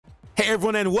Hey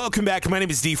everyone, and welcome back. My name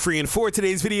is D-Free, and for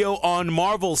today's video on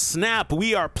Marvel Snap,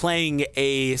 we are playing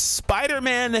a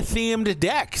Spider-Man themed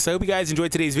deck. So I hope you guys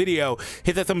enjoyed today's video.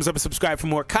 Hit that thumbs up and subscribe for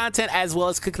more content, as well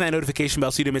as click that notification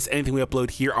bell so you don't miss anything we upload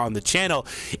here on the channel.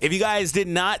 If you guys did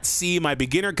not see my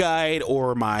beginner guide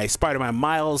or my Spider-Man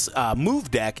Miles move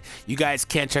deck, you guys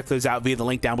can check those out via the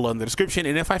link down below in the description.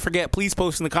 And if I forget, please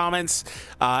post in the comments,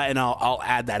 and I'll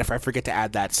add that if I forget to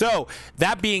add that. So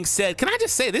that being said, can I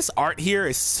just say this art here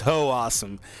is so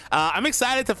awesome. I'm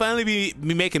excited to finally be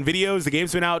making videos. The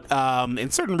game's been out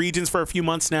in certain regions for a few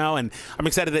months now, and I'm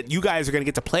excited that you guys are going to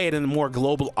get to play it in a more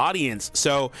global audience.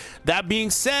 So that being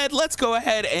said, let's go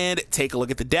ahead and take a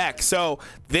look at the deck. So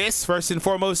this, first and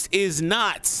foremost, is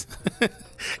not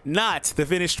not the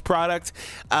finished product,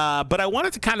 but I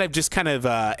wanted to kind of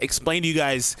explain to you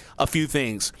guys a few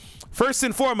things. First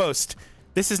and foremost,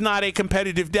 this is not a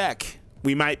competitive deck.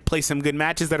 We might play some good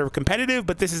matches that are competitive,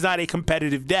 but this is not a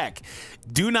competitive deck.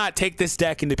 Do not take this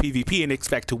deck into PvP and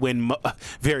expect to win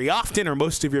very often or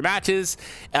most of your matches.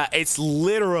 It's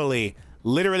literally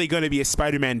going to be a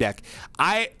Spider-Man deck.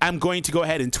 I'm going to go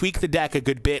ahead and tweak the deck a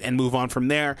good bit and move on from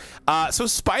there. So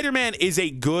Spider-Man is a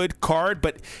good card,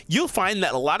 but you'll find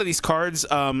that a lot of these cards,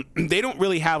 they don't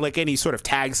really have like any sort of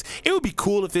tags. It would be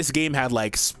cool if this game had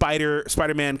like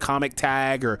Spider-Man comic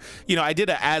tag, or, you know, I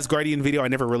did an Asgardian video. I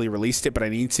never really released it, but I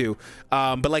need to.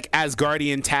 But like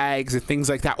Asgardian tags and things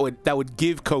like that would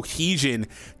give cohesion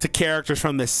to characters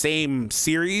from the same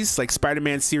series, like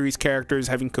Spider-Man series characters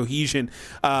having cohesion.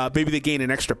 Maybe they gain an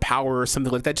extra power or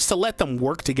something like that, just to let them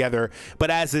work together.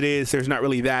 But as it is, there's not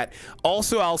really that.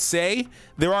 Also, I'll say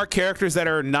there are characters that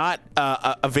are not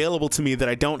available to me that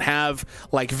I don't have,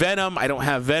 like Venom. I don't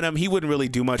have Venom. He wouldn't really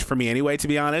do much for me anyway, to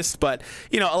be honest. But,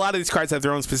 you know, a lot of these cards have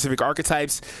their own specific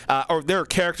archetypes, or there are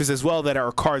characters as well that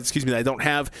are cards, excuse me, that I don't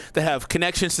have, that have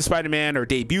connections to Spider-Man or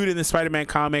debuted in the Spider-Man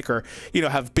comic, or, you know,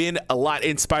 have been a lot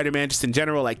in Spider-Man just in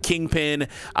general, like Kingpin,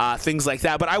 things like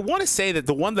that. But I want to say that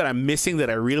the one that I'm missing that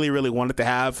I really wanted to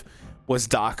have was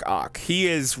Doc Ock. He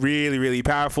is really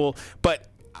powerful, but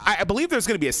I believe there's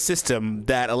going to be a system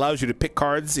that allows you to pick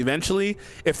cards eventually.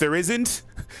 If there isn't,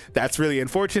 that's really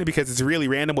unfortunate, because it's really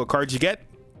random what cards you get.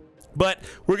 But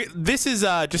this is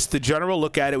just the general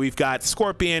look at it. We've got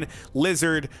Scorpion,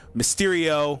 Lizard,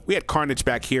 Mysterio. We had Carnage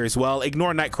back here as well.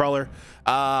 Ignore Nightcrawler.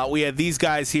 We had these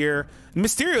guys here.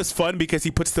 Mysterio's fun because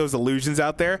he puts those illusions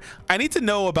out there. I need to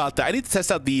know about that. I need to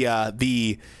test out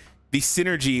the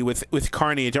synergy with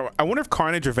Carnage. I wonder if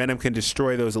Carnage or Venom can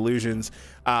destroy those illusions.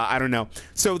 I don't know.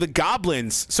 So the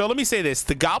Goblins. So let me say this.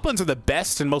 The Goblins are the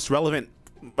best and most relevant,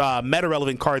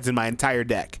 meta-relevant cards in my entire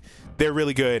deck. They're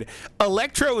really good.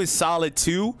 Electro is solid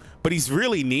too, but he's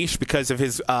really niche because of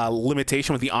his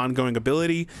limitation with the ongoing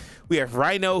ability. We have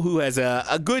Rhino, who has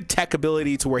a good tech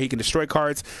ability to where he can destroy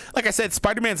cards. Like I said,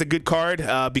 Spider-Man's a good card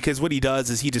because what he does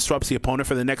is he disrupts the opponent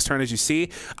for the next turn, as you see.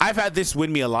 I've had this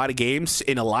win me a lot of games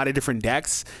in a lot of different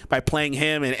decks by playing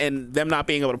him and them not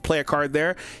being able to play a card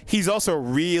there. He's also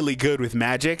really good with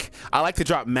Magic. I like to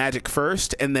drop Magic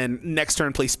first and then next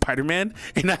turn play Spider-Man,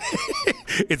 and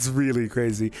it's really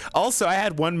crazy. Also, I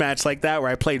had one match like that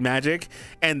where I played Magic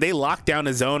and they locked down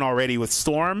a zone already with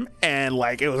Storm, and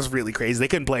like it was really crazy. They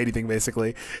couldn't play anything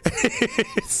basically.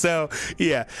 So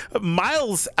yeah,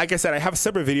 Miles, like I said, I have a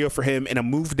separate video for him in a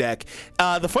move deck.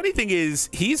 The funny thing is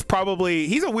he's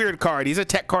a weird card. He's a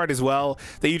tech card as well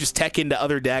that you just tech into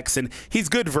other decks, and he's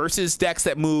good versus decks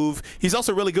that move. He's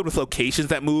also really good with locations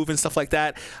that move and stuff like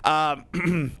that.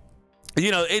 You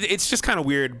know, it's just kind of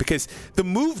weird because the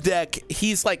move deck,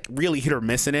 he's like really hit or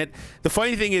miss in it. The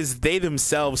funny thing is they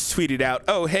themselves tweeted out,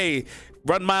 oh, hey,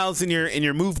 run Miles in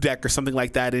your move deck or something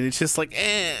like that, and it's just like,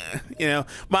 you know,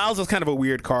 Miles was kind of a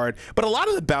weird card. But a lot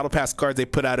of the Battle Pass cards they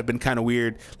put out have been kind of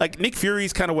weird. Like Nick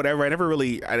Fury's kind of whatever. I never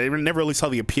really saw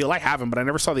the appeal. I have him, but I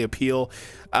never saw the appeal.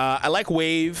 I like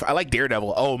Wave. I like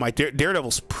Daredevil. Oh, my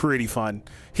Daredevil's pretty fun.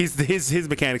 His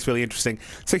mechanics really interesting.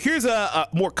 So here's a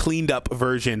more cleaned up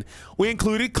version. We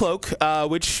included Cloak,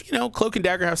 which, you know, Cloak and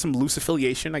Dagger have some loose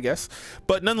affiliation, I guess,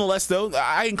 but nonetheless though,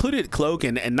 I included Cloak,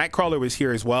 and Nightcrawler was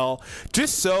here as well,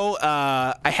 just so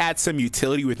I had some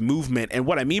utility with movement. And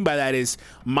what I mean by that is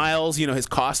Miles, you know, his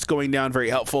cost going down, very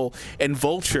helpful, and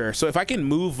Vulture. So if I can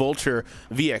move Vulture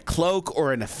via Cloak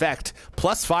or an effect,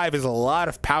 +5 is a lot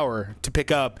of power to pick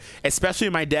up, especially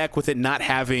in my deck with it not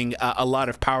having a lot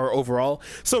of power overall.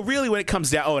 So really when it comes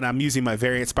down, oh, and I'm using my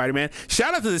variant Spider-Man.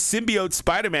 Shout out to the Symbiote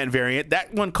Spider-Man variant.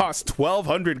 That one cost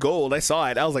 1,200 gold. I saw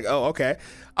it. I was like, oh, okay.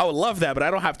 I would love that, but I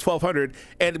don't have 1,200.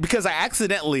 And because I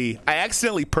accidentally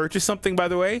purchased something, by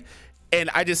the way,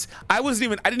 and I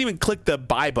didn't even click the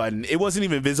buy button. It wasn't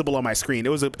even visible on my screen. It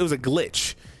was a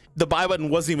glitch. the buy button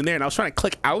wasn't even there, and I was trying to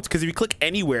click out because if you click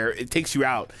anywhere, it takes you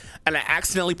out. And I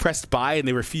accidentally pressed buy, and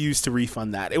they refused to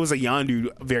refund that. It was a Yondu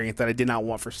variant that I did not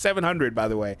want for 700, by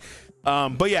the way.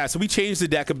 But yeah, so we changed the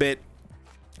deck a bit,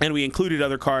 and we included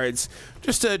other cards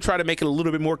just to try to make it a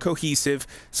little bit more cohesive.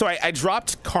 So I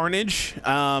dropped Carnage.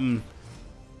 I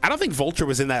don't think Vulture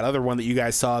was in that other one that you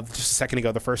guys saw just a second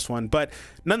ago, the first one. But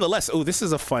nonetheless, oh, this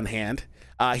is a fun hand.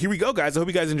 Here we go, guys. I hope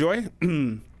you guys enjoy.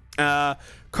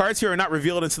 Cards here are not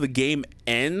revealed until the game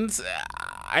ends.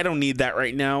 I don't need that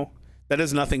right now. That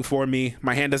does nothing for me.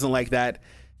 My hand doesn't like that.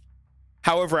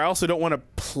 However, I also don't want to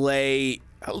play...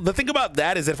 The thing about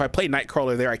that is that if I play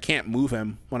Nightcrawler there, I can't move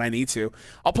him when I need to.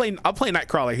 I'll play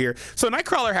Nightcrawler here. So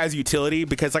Nightcrawler has utility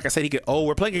because, like I said, he could... Oh,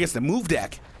 we're playing against the move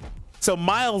deck. So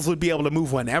Miles would be able to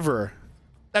move whenever.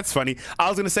 That's funny. I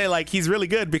was going to say, like, he's really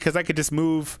good because I could just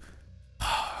move...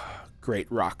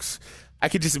 Great rocks. I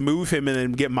could just move him and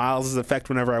then get Miles' effect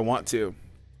whenever I want to.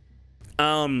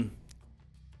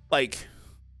 Like,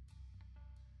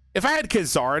 if I had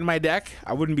Khazar in my deck,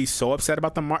 I wouldn't be so upset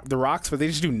about the rocks, but they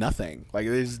just do nothing. Like,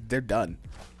 they're done.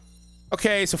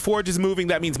 Okay, so Forge is moving.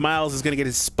 That means Miles is going to get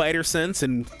his Spider Sense,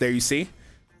 and there you see.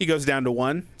 He goes down to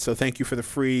 1, so thank you for the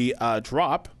free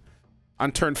drop.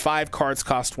 On turn 5, cards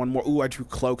cost 1 more. Ooh, I drew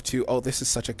Cloak too. Oh, this is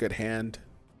such a good hand.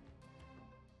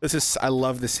 I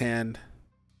love this hand.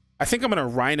 I think I'm gonna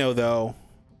Rhino though.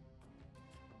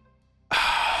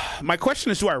 My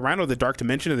question is, do I Rhino the Dark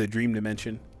Dimension or the Dream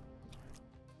Dimension?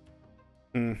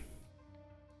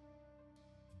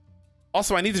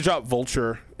 Also, I need to drop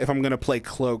Vulture if I'm gonna play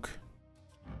Cloak.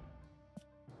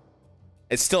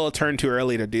 It's still a turn too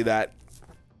early to do that.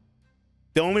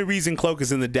 The only reason Cloak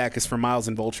is in the deck is for Miles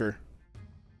and Vulture.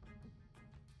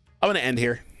 I'm gonna end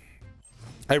here.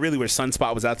 I really wish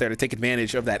Sunspot was out there to take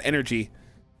advantage of that energy.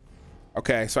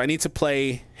 Okay, so I need to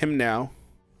play him now.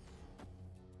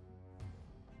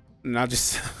 And I'll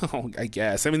just, oh, I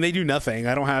guess. I mean, they do nothing.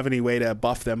 I don't have any way to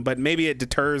buff them, but maybe it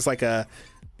deters like a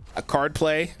card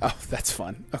play. Oh, that's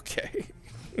fun. Okay.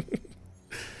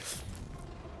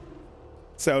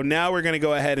 So now we're going to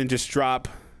go ahead and just drop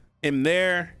him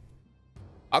there.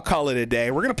 I'll call it a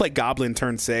day. We're going to play Goblin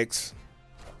turn 6.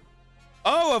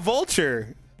 Oh, a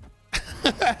Vulture.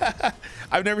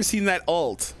 I've never seen that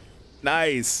ult.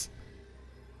 Nice.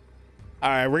 All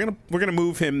right, we're gonna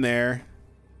move him there.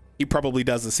 He probably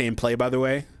does the same play, by the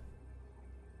way.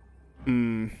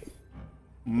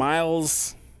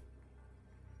 Miles.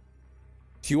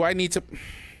 Do I need to...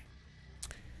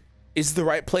 Is the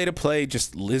right play to play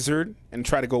just Lizard and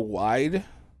try to go wide?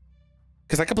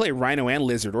 Because I could play Rhino and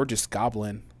Lizard or just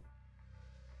Goblin.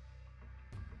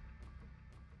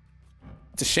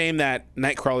 It's a shame that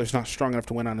Nightcrawler's not strong enough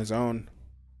to win on his own.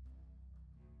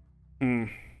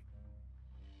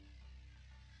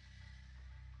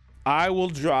 I will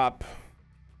drop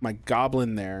my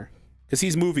Goblin there because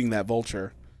he's moving that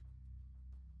Vulture.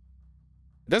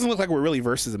 It doesn't look like we're really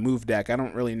versus a move deck. I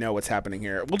don't really know what's happening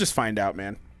here. We'll just find out,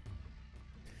 man.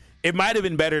 It might have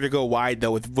been better to go wide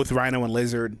though with Rhino and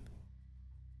Lizard.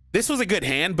 This was a good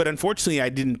hand, but unfortunately I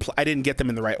didn't get them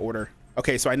in the right order.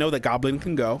 Okay, so I know that Goblin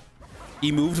can go.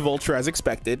 He moved Vulture as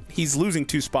expected. He's losing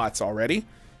 2 spots already.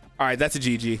 All right, that's a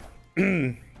GG.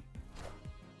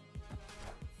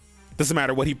 Doesn't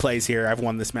matter what he plays here. I've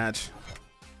won this match.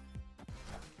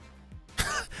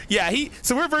 Yeah,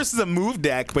 so we're versus a move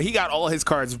deck, but he got all his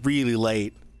cards really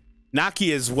late.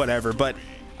 Naki is whatever, but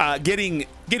getting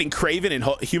Kraven and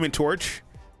Human Torch,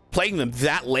 playing them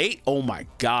that late, oh my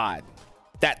god.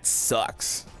 That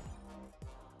sucks.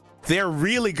 They're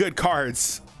really good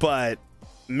cards, but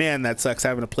man, that sucks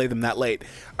having to play them that late.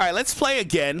 All right, let's play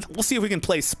again. We'll see if we can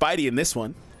play Spidey in this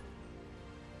one.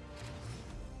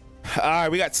 All right,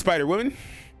 we got Spider Woman.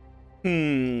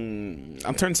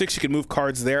 On turn 6, you can move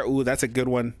cards there. Ooh, that's a good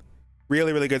one.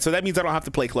 Really, really good. So that means I don't have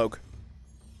to play Cloak.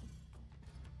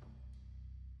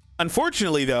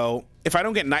 Unfortunately, though, if I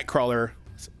don't get Nightcrawler,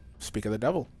 speak of the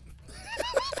devil.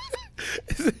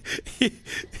 I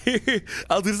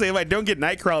was gonna say, if I don't get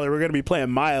Nightcrawler, we're gonna be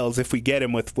playing Miles if we get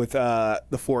him with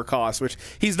the 4 cost, which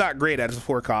he's not great at as a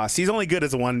 4 cost. He's only good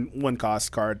as a one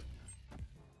cost card.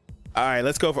 All right,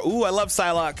 let's go for... Ooh, I love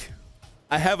Psylocke.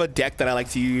 I have a deck that I like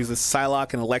to use, a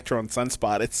Psylocke and Electro and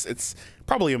Sunspot. It's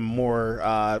probably a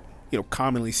more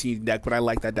commonly seen deck, but I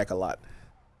like that deck a lot.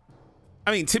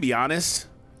 I mean, to be honest,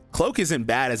 Cloak isn't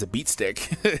bad as a beat stick.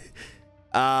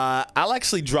 I'll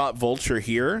actually drop Vulture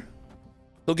here.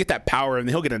 He'll get that power, and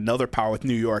he'll get another power with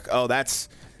New York. Oh, that's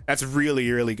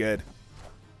really, really good.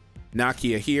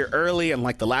 Nakia here early,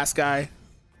 unlike the last guy.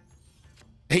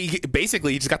 He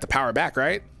basically just got the power back,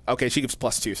 right? Okay, she gives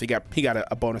 +2, so he got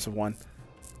a bonus of 1.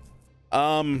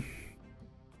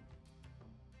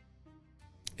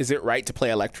 Is it right to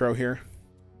play Electro here?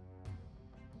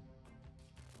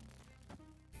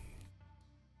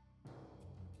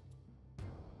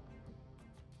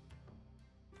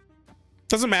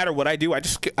 Doesn't matter what I do. I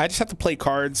just have to play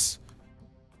cards.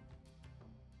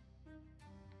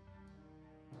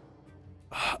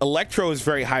 Electro is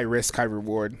very high risk, high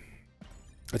reward.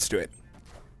 Let's do it.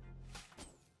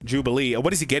 Jubilee.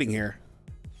 What is he getting here?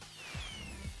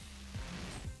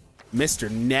 Mr.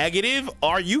 Negative?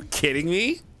 Are you kidding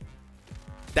me?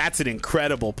 That's an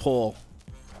incredible pull.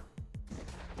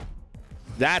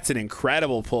 That's an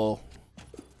incredible pull.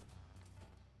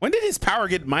 When did his power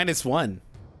get -1?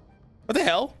 What the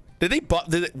hell? Did they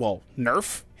well,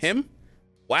 nerf him?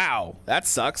 Wow, that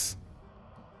sucks.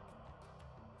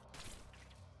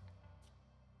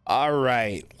 All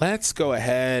right, let's go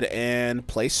ahead and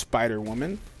play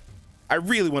Spider-Woman. I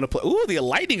really want to play. Ooh, the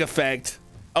lightning effect.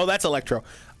 Oh, that's Electro.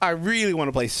 I really want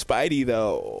to play Spidey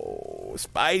though.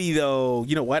 Spidey though.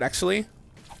 You know what? Actually,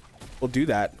 we'll do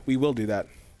that. We will do that.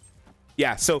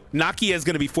 Yeah. So Nakia is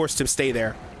going to be forced to stay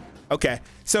there. Okay.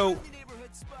 So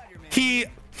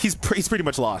he's pretty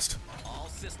much lost.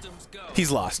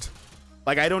 He's lost.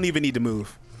 Like, I don't even need to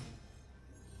move.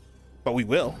 But we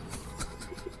will.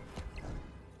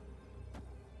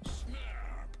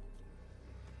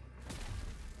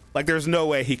 Like, there's no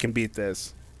way he can beat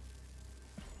this.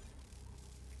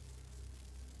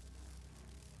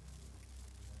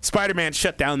 Spider-Man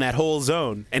shut down that whole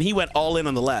zone, and he went all in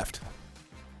on the left.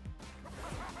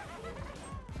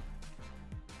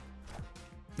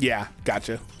 Yeah,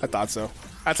 gotcha. I thought so.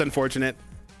 That's unfortunate.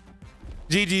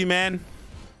 GG, man.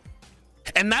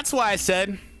 And that's why I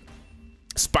said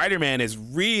Spider-Man is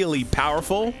really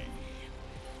powerful.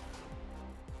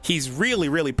 He's really,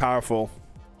 really powerful.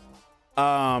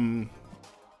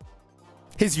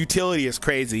 His utility is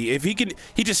crazy. If he can,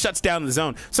 he just shuts down the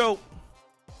zone. So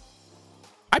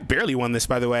I barely won this,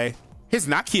 by the way. His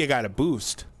Nakia got a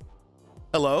boost.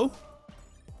 Hello?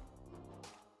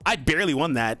 I barely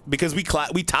won that because we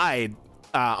tied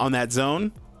on that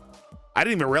zone. I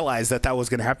didn't even realize that was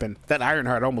going to happen. That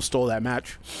Ironheart almost stole that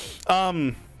match.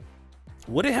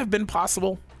 Would it have been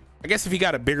possible? I guess if he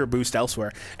got a bigger boost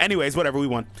elsewhere. Anyways, whatever, we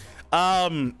won.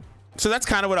 So that's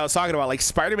kind of what I was talking about. Like,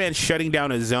 Spider-Man shutting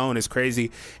down a zone is crazy.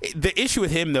 The issue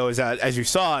with him though is that, as you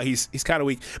saw, he's kind of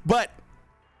weak. But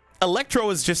Electro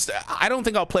is just, I don't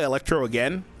think I'll play Electro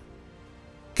again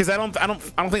because I don't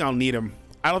think I'll need him.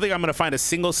 I don't think I'm gonna find a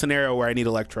single scenario where I need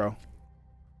Electro.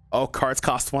 Oh, cards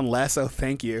cost 1 less. Oh,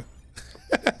 thank you.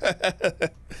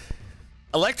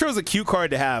 Electro is a cute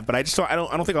card to have, but I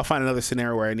don't think I'll find another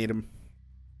scenario where I need him.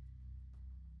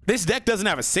 This deck doesn't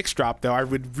have a 6-drop though. I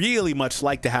would really much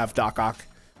like to have Doc Ock.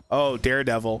 Oh,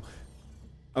 Daredevil.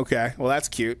 Okay, well that's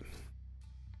cute.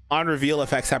 On reveal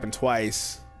effects happen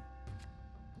twice.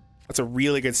 That's a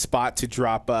really good spot to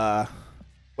drop.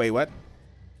 Wait, what?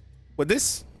 Would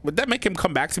that make him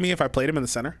come back to me if I played him in the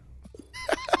center?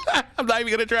 I'm not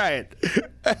even gonna try it.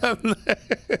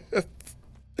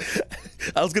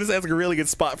 I was gonna say it's like a really good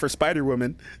spot for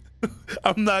Spider-Woman.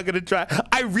 I'm not gonna try.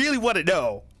 I really want to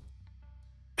know.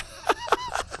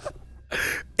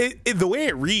 The way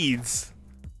it reads.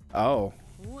 Oh,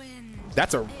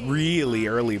 that's a really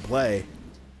early play.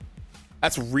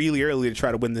 That's really early to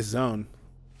try to win this zone.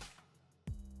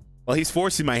 Well, he's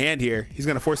forcing my hand here. He's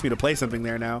gonna force me to play something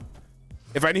there now.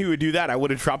 If I knew he would do that, I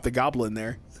would have dropped the Goblin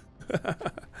there.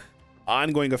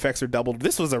 Ongoing effects are doubled.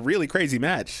 This was a really crazy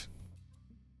match.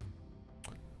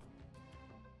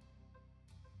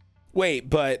 Wait,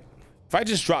 but if I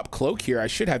just drop Cloak here, I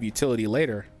should have utility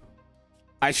later.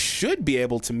 I should be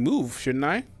able to move, shouldn't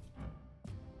I?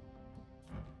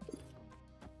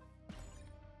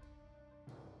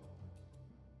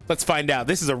 Let's find out.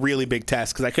 This is a really big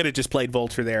test because I could have just played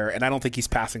Vulture there, and I don't think he's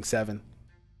passing 7.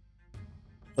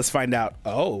 Let's find out.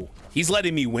 Oh, he's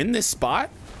letting me win this spot?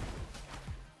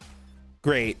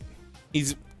 Great.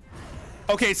 He's...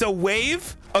 Okay, so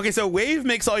Wave... Okay, so Wave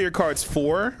makes all your cards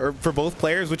 4, or for both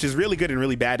players, which is really good and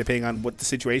really bad depending on what the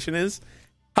situation is.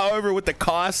 However, with the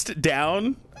cost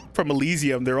down from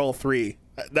Elysium, they're all 3.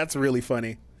 That's really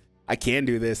funny. I can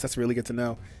do this. That's really good to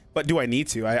know. But do I need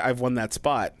to? I've won that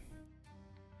spot.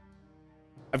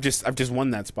 I've just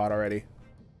won that spot already.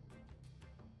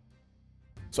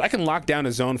 So I can lock down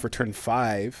a zone for turn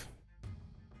 5.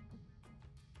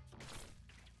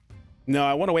 No,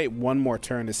 I want to wait one more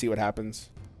turn to see what happens.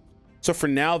 So for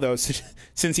now, though,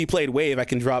 since he played Wave, I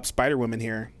can drop Spider-Woman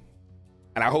here.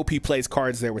 And I hope he plays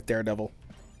cards there with Daredevil.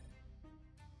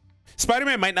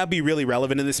 Spider-Man might not be really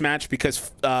relevant in this match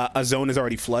because a zone is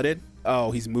already flooded.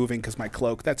 Oh, he's moving because my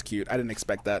cloak. That's cute. I didn't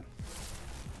expect that.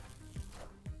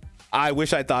 I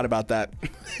wish I thought about that.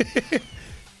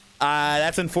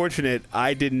 That's unfortunate.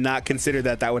 I did not consider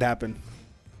that that would happen.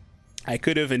 I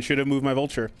could have and should have moved my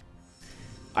vulture.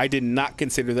 I did not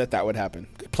consider that that would happen.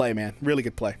 Good play, man. Really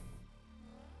good play.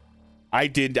 I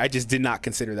just did not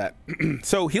consider that.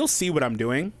 So he'll see what I'm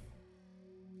doing.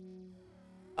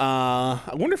 I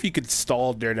wonder if you could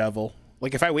stall Daredevil.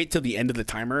 Like if I wait till the end of the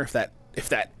timer, if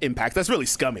that impacts, that's really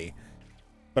scummy.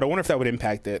 But I wonder if that would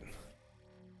impact it.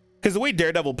 Because the way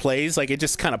Daredevil plays, like it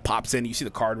just kind of pops in. You see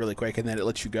the card really quick and then it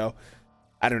lets you go.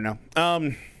 I don't know.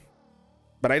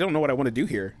 But I don't know what I want to do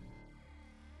here.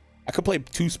 I could play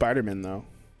 2 Spider-Men though.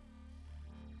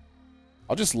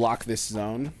 I'll just lock this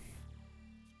zone.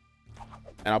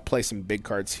 And I'll play some big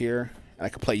cards here. And I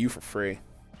could play you for free.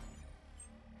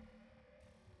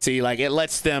 See, like it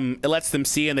lets them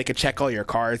see and they can check all your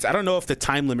cards. I don't know if the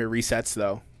time limit resets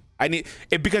though. I need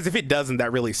it because if it doesn't,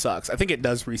 that really sucks. I think it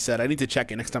does reset. I need to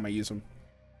check it next time I use them.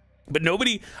 But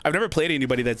I've never played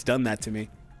anybody that's done that to me.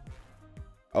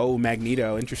 Oh,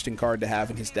 Magneto, interesting card to have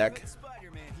in his deck.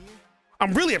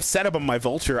 I'm really upset about my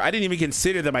Vulture. I didn't even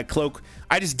consider that my Cloak,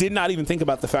 I just did not even think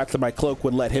about the fact that my Cloak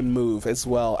would let him move as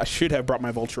well. I should have brought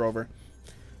my Vulture over.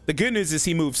 The good news is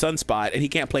he moved Sunspot and he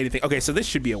can't play anything. Okay, so this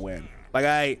should be a win. Like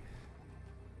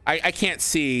I can't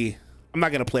see. I'm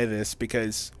not gonna play this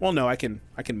because, well, no, I can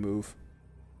move,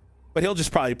 but he'll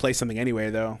just probably play something anyway.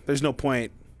 Though there's no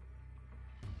point.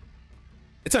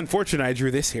 It's unfortunate I drew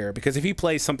this here because if he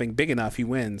plays something big enough, he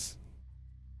wins.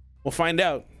 We'll find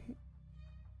out.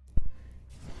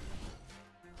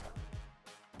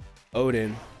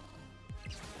 Odin.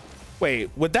 Wait,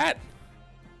 would that?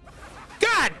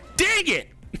 God dang it!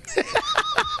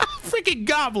 Freaking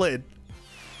Goblin.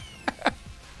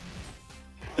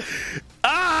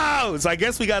 Oh, so I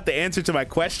guess we got the answer to my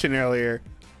question earlier.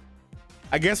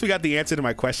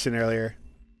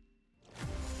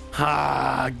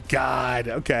 Ah, God.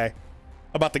 Okay.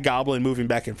 About the Goblin moving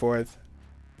back and forth.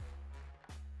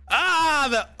 Ah,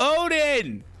 the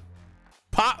Odin.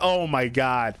 Oh, my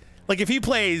God. Like, if he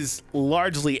plays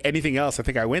largely anything else, I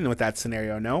think I win with that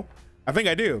scenario, no? I think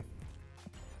I do.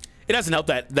 It doesn't help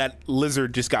that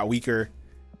Lizard just got weaker.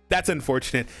 That's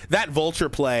unfortunate. That Vulture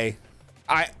play,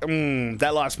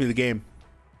 that lost me the game.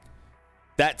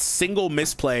 That single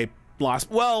misplay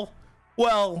lost. Well,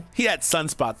 he had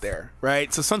Sunspot there,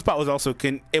 right? So Sunspot was also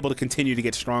able to continue to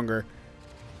get stronger.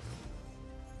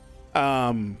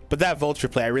 But that Vulture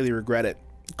play, I really regret it.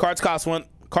 Cards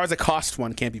that cost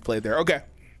 1 can't be played there. Okay.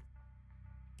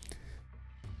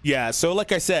 Yeah, so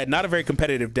like I said, not a very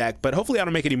competitive deck, but hopefully I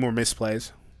don't make any more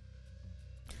misplays.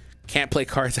 Can't play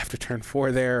cards after turn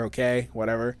 4 there. Okay,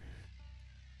 whatever.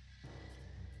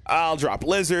 I'll drop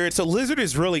Lizard. So Lizard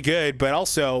is really good, but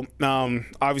also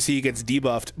obviously he gets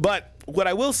debuffed. But what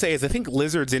I will say is I think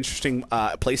Lizard's interesting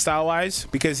playstyle wise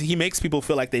because he makes people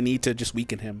feel like they need to just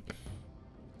weaken him.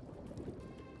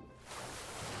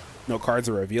 No cards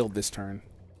are revealed this turn.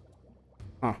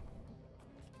 Huh.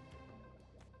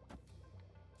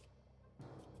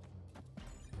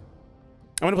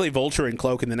 I'm gonna play Vulture and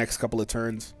Cloak in the next couple of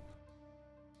turns.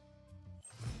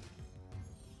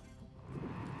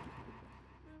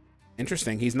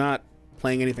 Interesting. He's not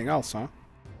playing anything else, huh?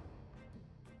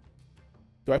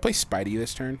 Do I play Spidey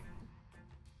this turn?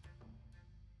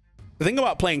 The thing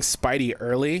about playing Spidey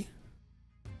early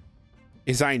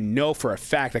is I know for a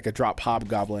fact I could drop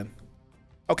Hobgoblin.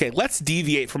 Okay, let's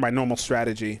deviate from my normal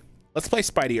strategy. Let's play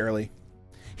Spidey early.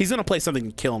 He's gonna play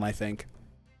something killing, I think,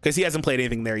 because he hasn't played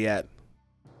anything there yet.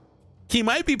 He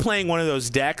might be playing one of those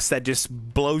decks that just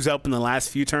blows up in the last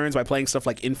few turns by playing stuff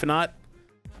like Infinite.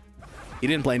 He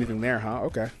didn't play anything there, huh?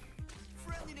 Okay.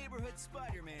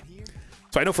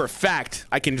 So I know for a fact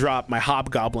I can drop my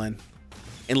Hobgoblin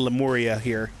in Lemuria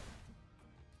here.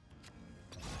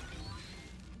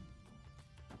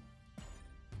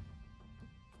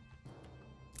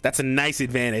 That's a nice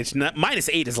advantage.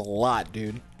 -8 is a lot,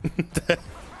 dude.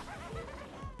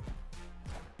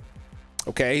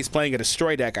 Okay, he's playing a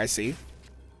Destroy deck, I see.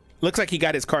 Looks like he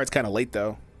got his cards kind of late,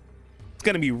 though. It's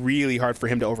going to be really hard for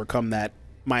him to overcome that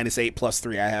 -8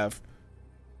 +3 I have.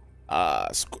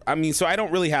 I mean, so I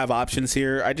don't really have options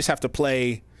here. I just have to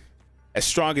play as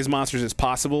strong as monsters as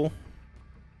possible.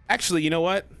 Actually, you know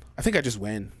what? I think I just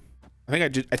win. I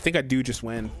think I do just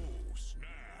win.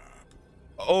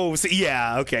 Oh, so,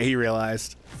 yeah. Okay, he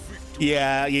realized.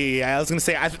 Yeah. I was gonna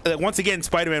say, once again,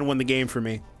 Spider-Man won the game for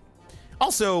me.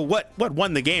 Also, what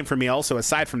won the game for me? Also,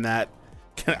 aside from that,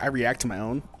 can I react to my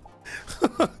own?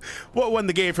 What won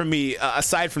the game for me?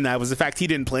 Aside from that, was the fact he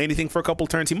didn't play anything for a couple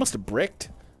turns. He must have bricked.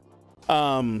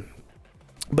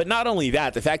 But not only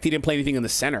that, the fact he didn't play anything in the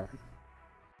center.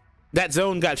 that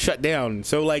zone got shut down.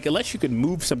 So like, unless you could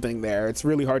move something there, it's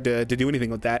really hard to do anything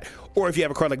with that. Or if you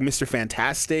have a card like Mr.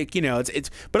 Fantastic, you know,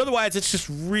 but otherwise it's just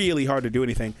really hard to do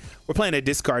anything. We're playing a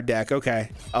discard deck.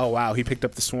 Okay. Oh wow, he picked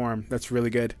up the Swarm. That's really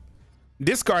good.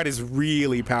 Discard is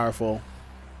really powerful.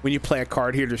 When you play a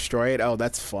card here, destroy it. Oh,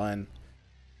 that's fun.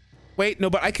 Wait, no,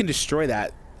 but I can destroy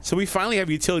that. So we finally have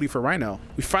utility for Rhino.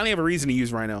 We finally have a reason to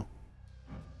use Rhino.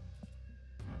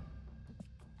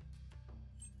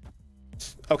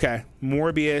 Okay,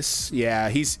 Morbius. Yeah,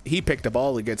 he picked up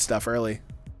all the good stuff early.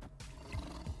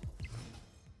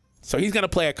 So he's gonna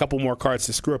play a couple more cards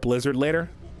to screw up Lizard later.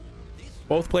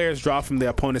 Both players draw from the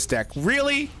opponent's deck.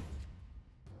 Really?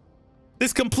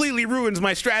 This completely ruins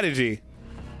my strategy.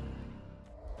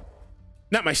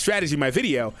 Not my strategy, my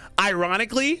video.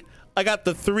 Ironically, I got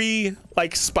the 3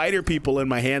 like spider people in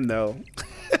my hand though.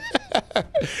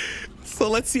 So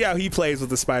let's see how he plays with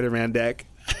the Spider-Man deck.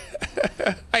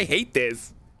 I hate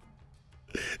this.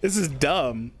 This is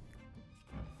dumb.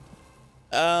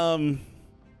 I'm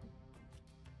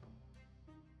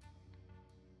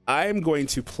going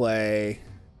to play.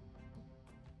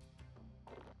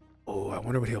 Oh, I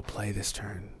wonder what he'll play this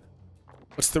turn.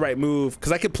 What's the right move?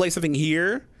 Because I could play something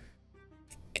here,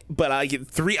 but I get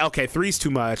 3. Okay, 3's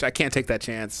too much. I can't take that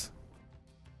chance.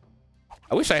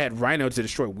 I wish I had Rhino to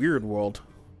destroy Weird World.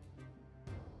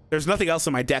 There's nothing else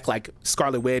in my deck like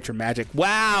Scarlet Witch or Magic.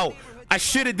 Wow, I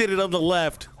should have did it on the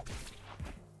left.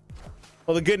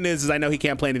 Well, the good news is I know he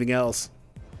can't play anything else.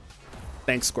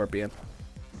 Thanks, Scorpion.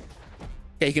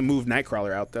 Yeah, he can move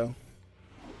Nightcrawler out though.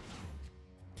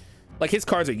 Like his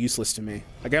cards are useless to me.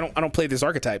 Like I don't play this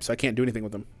archetype, so I can't do anything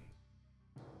with them.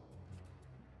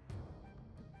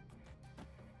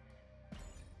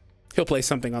 He'll play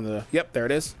something on the. Yep, there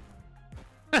it is.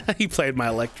 He played my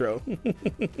Electro.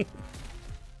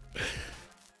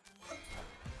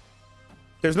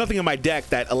 There's nothing in my deck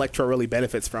that Electro really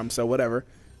benefits from, so whatever.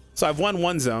 So I've won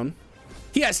 1 zone.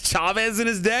 He has Chavez in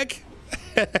his deck.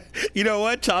 You know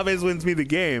what? Chavez wins me the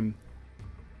game.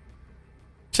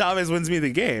 Chavez wins me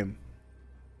the game.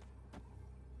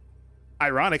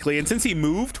 Ironically, and since he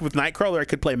moved with Nightcrawler, I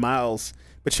could play Miles,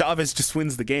 but Chavez just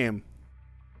wins the game.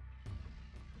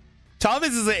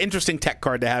 Chavez is an interesting tech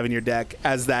card to have in your deck,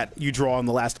 as that you draw on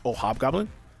the last. Oh, Hobgoblin.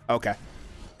 Okay.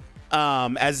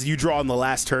 As you draw on the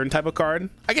last turn type of card.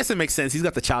 I guess it makes sense. He's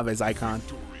got the Chavez icon.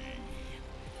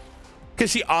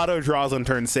 Because she auto draws on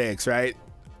turn 6, right?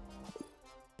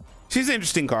 She's an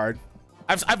interesting card.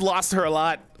 I've lost her a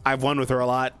lot. I've won with her a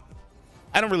lot.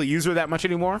 I don't really use her that much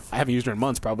anymore. I haven't used her in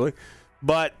months probably.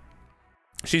 But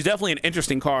she's definitely an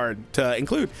interesting card to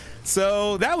include.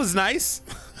 So that was nice.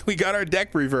 We got our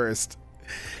deck reversed.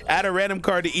 Add a random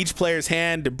card to each player's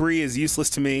hand. Debris is useless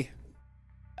to me.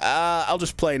 I'll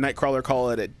just play Nightcrawler, call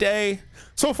it a day.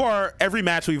 So far, every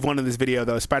match we've won in this video,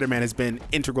 though, Spider-Man has been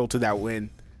integral to that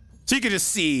win. So you can just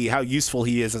see how useful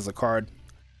he is as a card.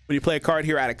 When you play a card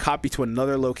here, add a copy to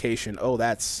another location. Oh,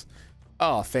 that's...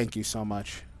 Oh, thank you so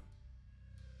much.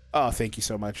 Oh, thank you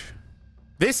so much.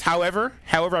 This, however,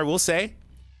 I will say,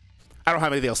 I don't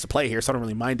have anything else to play here, so I don't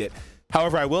really mind it.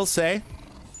 However, I will say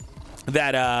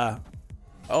that,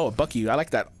 oh, Bucky, I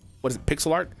like that. What is it,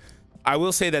 pixel art? I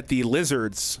will say that the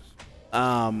lizards,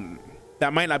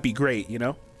 that might not be great, you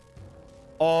know?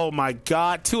 Oh my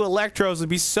God, 2 Electros would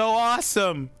be so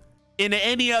awesome in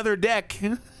any other deck.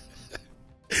 You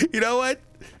know what?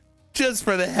 Just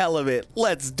for the hell of it,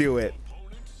 let's do it.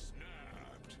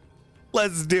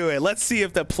 Let's do it. Let's see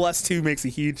if the +2 makes a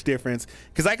huge difference.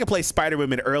 Because I could play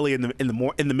Spider-Woman early in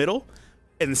the middle,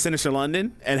 in Sinister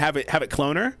London, and have it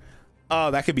clone her.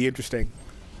 Oh, that could be interesting.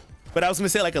 But I was gonna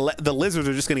say like the lizards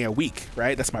are just gonna get weak,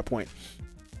 right? That's my point.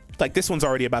 Like this one's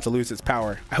already about to lose its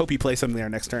power. I hope he plays something there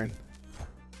next turn.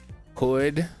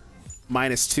 Could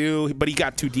 -2, but he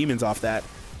got 2 demons off that.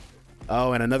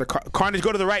 Oh, and another Carnage.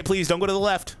 Go to the right, please. Don't go to the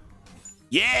left.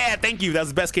 Yeah, thank you. That was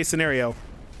the best case scenario.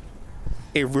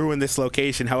 It ruined this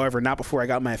location, however, not before I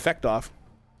got my effect off.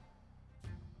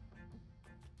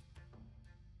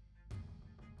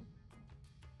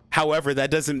 However,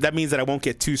 that means that I won't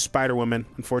get 2 Spider-Women,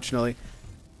 unfortunately.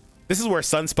 This is where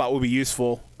Sunspot will be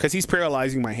useful, because he's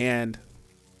paralyzing my hand.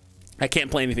 I can't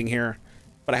play anything here,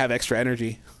 but I have extra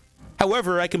energy.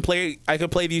 However, I can play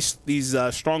these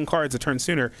strong cards a turn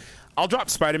sooner. I'll drop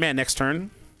Spider-Man next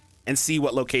turn and see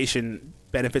what location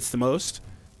benefits the most.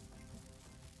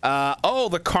 Oh,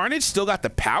 the Carnage still got the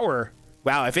power.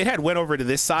 Wow, if it had went over to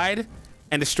this side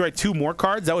and destroyed 2 more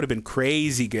cards, that would have been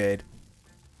crazy good.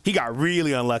 He got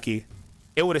really unlucky.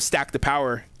 It would have stacked the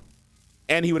power,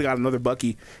 and he would have got another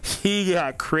Bucky. He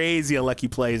got crazy unlucky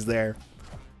plays there.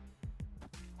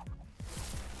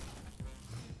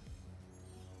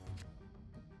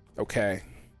 Okay.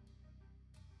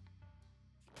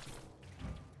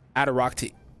 Add a rock to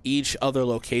each other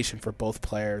location for both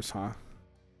players, huh?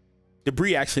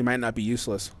 Debris actually might not be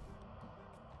useless.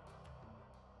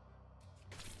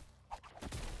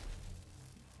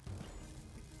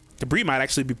 Debris might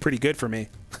actually be pretty good for me.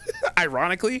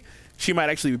 Ironically, she might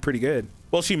actually be pretty good.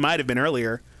 Well, she might have been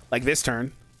earlier, like this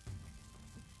turn.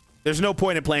 There's no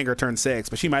point in playing her turn 6,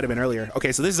 but she might have been earlier.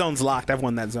 Okay, so this zone's locked. I've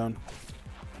won that zone.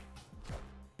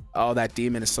 Oh, that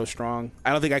demon is so strong.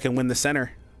 I don't think I can win the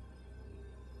center.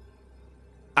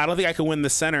 I don't think I can win the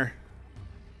center.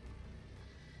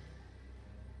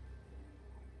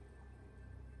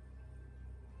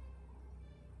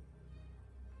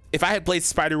 If I had played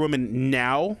Spider-Woman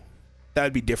now, that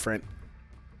would be different.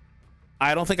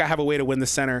 I don't think I have a way to win the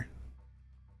center.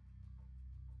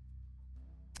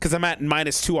 Because I'm at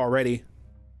 -2 already.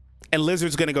 And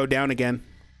Lizard's going to go down again.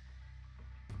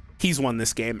 He's won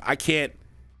this game. I can't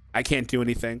do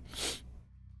anything.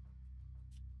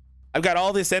 I've got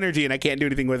all this energy and I can't do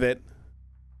anything with it.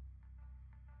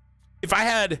 If I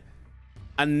had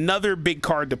another big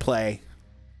card to play,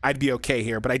 I'd be okay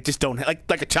here, but I just don't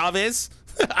like a Chavez,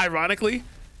 ironically.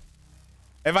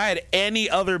 If I had any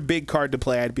other big card to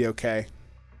play, I'd be okay.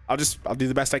 I'll do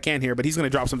the best I can here, but he's going to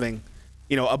drop something,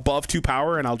 you know, above 2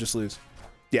 power and I'll just lose.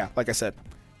 Yeah, like I said.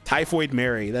 Typhoid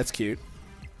Mary, that's cute.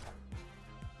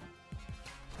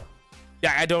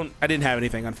 Yeah, I didn't have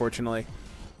anything, unfortunately.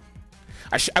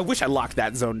 I wish I locked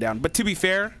that zone down, but to be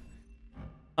fair,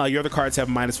 your other cards have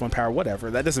 -1 power, whatever.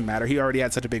 That doesn't matter. He already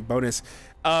had such a big bonus.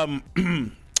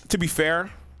 To be fair,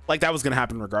 like that was gonna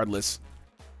happen regardless.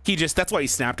 That's why he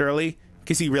snapped early,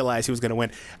 because he realized he was gonna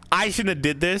win. I shouldn't have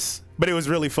did this, but it was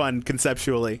really fun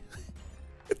conceptually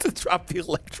to drop the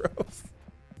electros.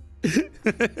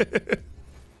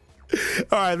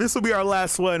 All right, this will be our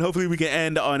last one. Hopefully we can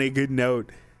end on a good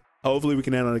note.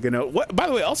 What, by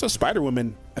the way, also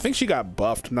Spider-Woman, I think she got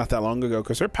buffed not that long ago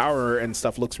because her power and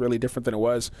stuff looks really different than it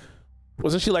was.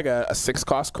 Wasn't she like a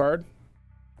 6-cost card?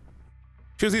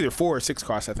 She was either 4 or 6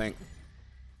 cost, I think.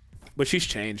 But she's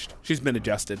changed. She's been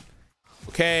adjusted.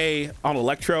 Okay, on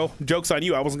Electro. Joke's on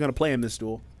you. I wasn't going to play in this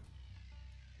duel.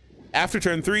 After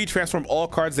turn 3, transform all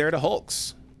cards there to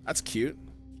Hulks. That's cute.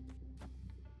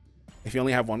 If you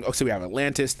only have one. Oh, so we have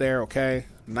Atlantis there. Okay.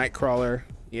 Nightcrawler.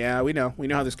 Yeah, we know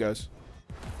how this goes.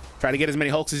 Try to get as many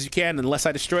Hulks as you can unless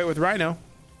I destroy it with Rhino.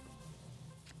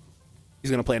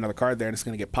 He's gonna play another card there and it's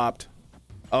gonna get popped.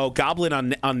 Oh, Goblin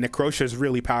on Necrosha is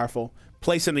really powerful.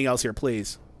 Play something else here,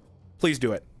 please. Please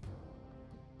do it.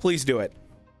 Please do it.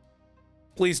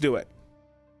 Please do it.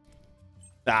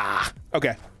 Ah,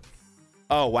 okay.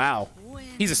 Oh, wow.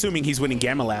 He's assuming he's winning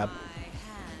Gamma Lab.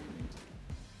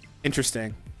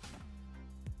 Interesting.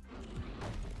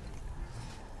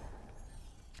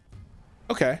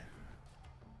 Okay.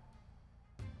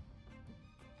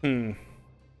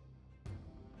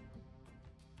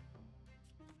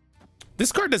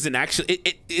 This card doesn't actually...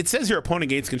 It says your opponent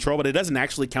gains control, but it doesn't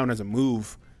actually count as a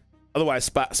move. Otherwise,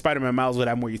 Spider-Man Miles would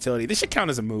have more utility. This should count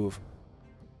as a move.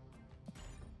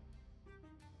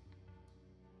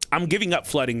 I'm giving up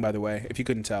flooding, by the way, if you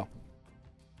couldn't tell.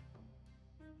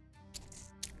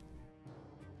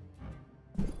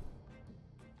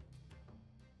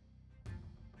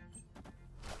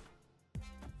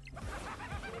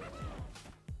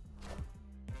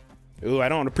 Ooh, I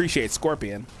don't appreciate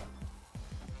Scorpion.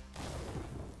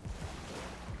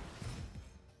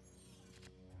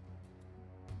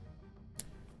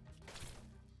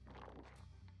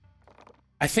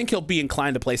 I think he'll be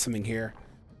inclined to play something here.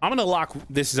 I'm gonna lock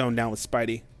this zone down with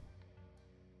Spidey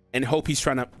and hope he's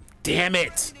trying to... Damn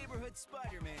it!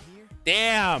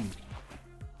 Damn!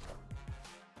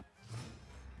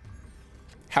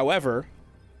 However,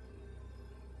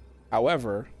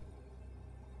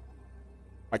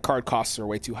 my card costs are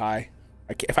way too high.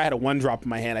 If I had a 1-drop in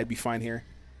my hand, I'd be fine here.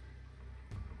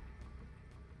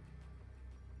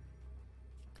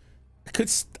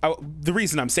 The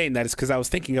reason I'm saying that is because I was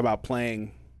thinking about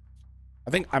playing... I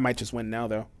think I might just win now,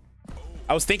 though.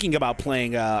 I was thinking about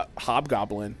playing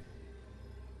Hobgoblin.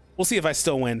 We'll see if I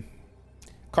still win.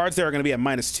 Cards there are going to be at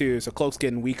 -2, so Cloak's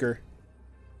getting weaker.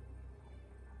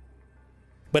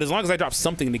 But as long as I drop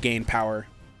something to gain power...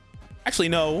 Actually,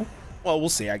 no. Well, we'll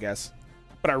see, I guess.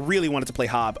 But I really wanted to play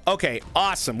Hob. Okay,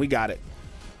 awesome. We got it.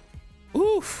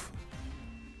 Oof.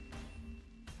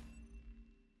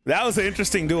 That was an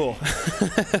interesting duel.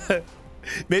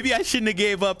 Maybe I shouldn't have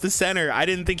gave up the center. I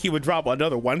didn't think he would drop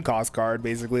another 1-cost card,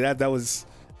 basically. That was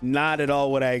not at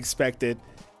all what I expected.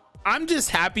 I'm just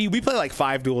happy. We played like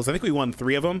 5 duels. I think we won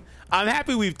 3 of them. I'm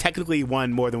happy we've technically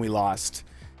won more than we lost.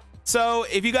 So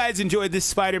if you guys enjoyed this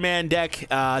Spider-Man deck,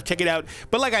 check it out.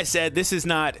 But like I said, this is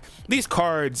not, these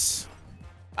cards,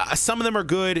 some of them are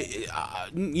good,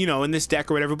 you know, in this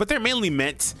deck or whatever, but they're mainly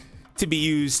meant to be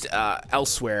used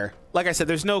elsewhere. Like I said,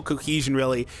 there's no cohesion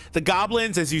really. The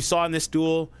goblins, as you saw in this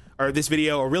duel or this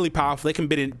video, are really powerful. They can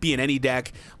be in any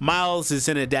deck. Miles is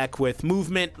in a deck with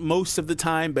movement most of the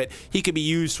time, but he could be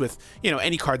used with, you know,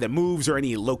 any card that moves or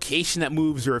any location that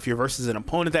moves, or if you're versus an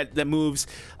opponent that moves.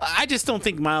 I just don't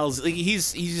think Miles, like,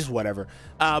 he's just whatever.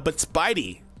 But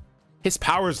Spidey, his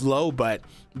power's low, but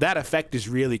that effect is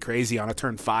really crazy on a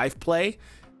turn 5 play.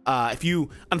 If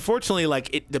you, unfortunately,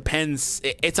 like, it depends,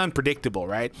 it's unpredictable,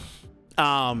 right?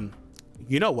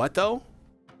 You know what though?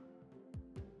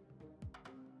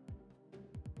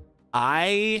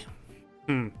 I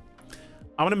want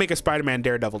to make a Spider-Man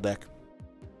Daredevil deck,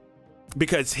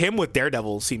 because him with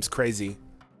Daredevil seems crazy.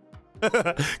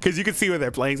 Because you can see where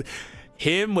they're playing.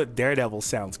 Him with Daredevil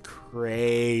sounds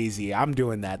crazy. I'm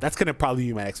doing that. That's gonna probably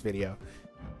be my next video.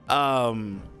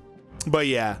 But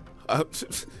yeah,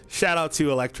 shout out to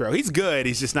Electro. He's good.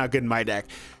 He's just not good in my deck.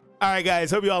 All right,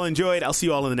 guys. Hope you all enjoyed. I'll see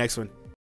you all in the next one.